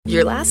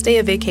Your last day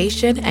of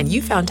vacation and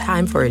you found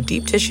time for a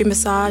deep tissue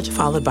massage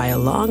followed by a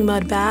long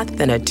mud bath,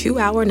 then a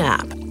 2-hour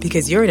nap.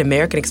 Because you're an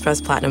American Express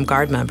Platinum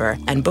Card member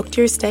and booked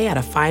your stay at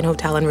a fine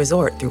hotel and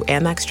resort through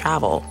Amex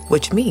Travel,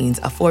 which means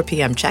a 4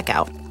 p.m.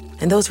 checkout.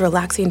 And those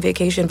relaxing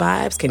vacation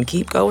vibes can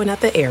keep going at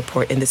the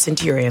airport in the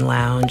Centurion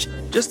Lounge.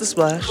 Just a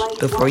splash.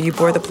 Before you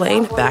board the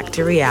plane, back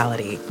to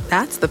reality.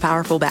 That's the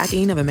powerful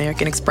backing of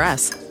American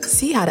Express.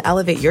 See how to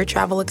elevate your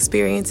travel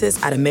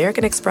experiences at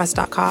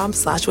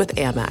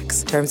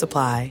americanexpress.com/withAmex. Terms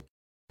apply.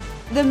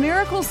 The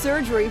miracle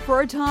surgery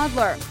for a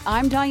toddler.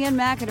 I'm Diane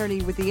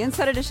McInerney with the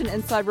Inside Edition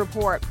Inside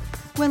Report.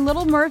 When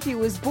little Murphy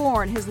was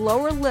born, his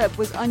lower lip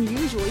was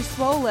unusually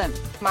swollen.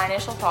 My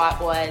initial thought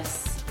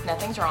was,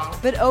 nothing's wrong.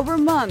 But over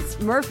months,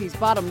 Murphy's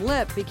bottom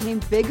lip became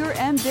bigger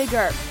and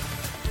bigger.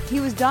 He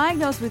was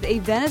diagnosed with a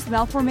venous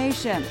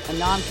malformation, a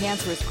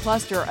non-cancerous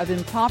cluster of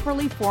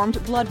improperly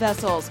formed blood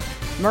vessels.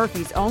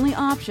 Murphy's only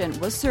option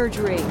was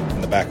surgery.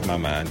 In the back of my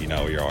mind,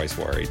 you're always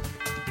worried.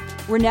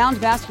 Renowned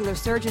vascular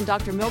surgeon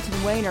Dr. Milton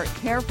Wainer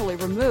carefully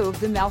removed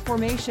the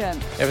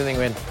malformation. Everything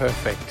went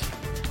perfect.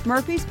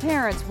 Murphy's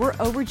parents were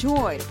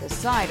overjoyed at the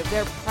sight of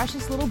their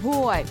precious little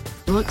boy.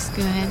 Looks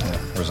good.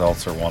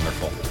 Results are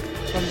wonderful.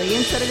 From the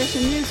Inside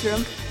Edition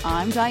newsroom,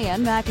 I'm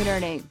Diane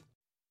McInerney.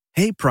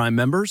 Hey, Prime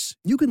members,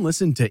 you can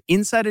listen to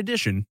Inside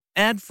Edition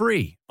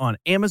ad-free on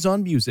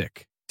Amazon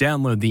Music.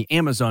 Download the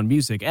Amazon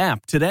Music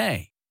app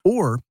today.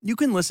 Or you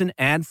can listen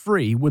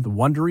ad-free with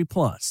Wondery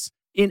Plus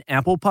in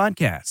Apple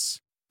Podcasts.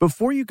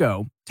 Before you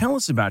go, tell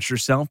us about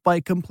yourself by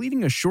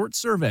completing a short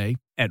survey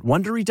at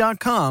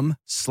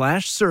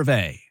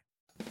Wondery.com/survey.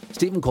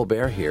 Stephen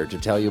Colbert here to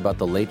tell you about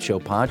the Late Show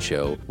Pod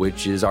Show,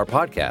 which is our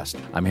podcast.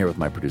 I'm here with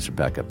my producer,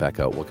 Becca.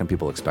 Becca, what can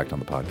people expect on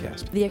the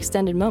podcast? The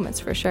extended moments,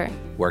 for sure.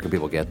 Where can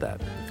people get that?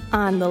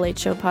 On the Late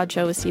Show Pod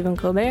Show with Stephen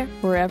Colbert,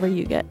 wherever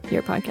you get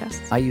your podcasts.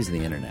 I use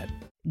the internet.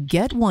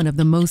 Get one of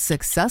the most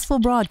successful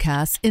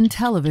broadcasts in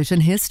television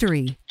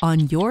history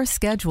on your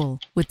schedule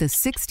with the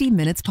 60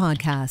 Minutes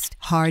Podcast.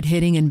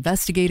 Hard-hitting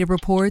investigative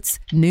reports,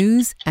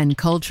 news, and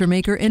culture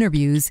maker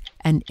interviews,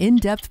 and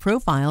in-depth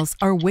profiles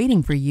are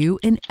waiting for you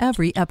in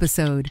every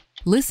episode.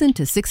 Listen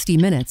to 60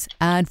 Minutes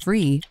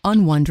ad-free on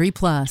Wondery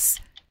Plus.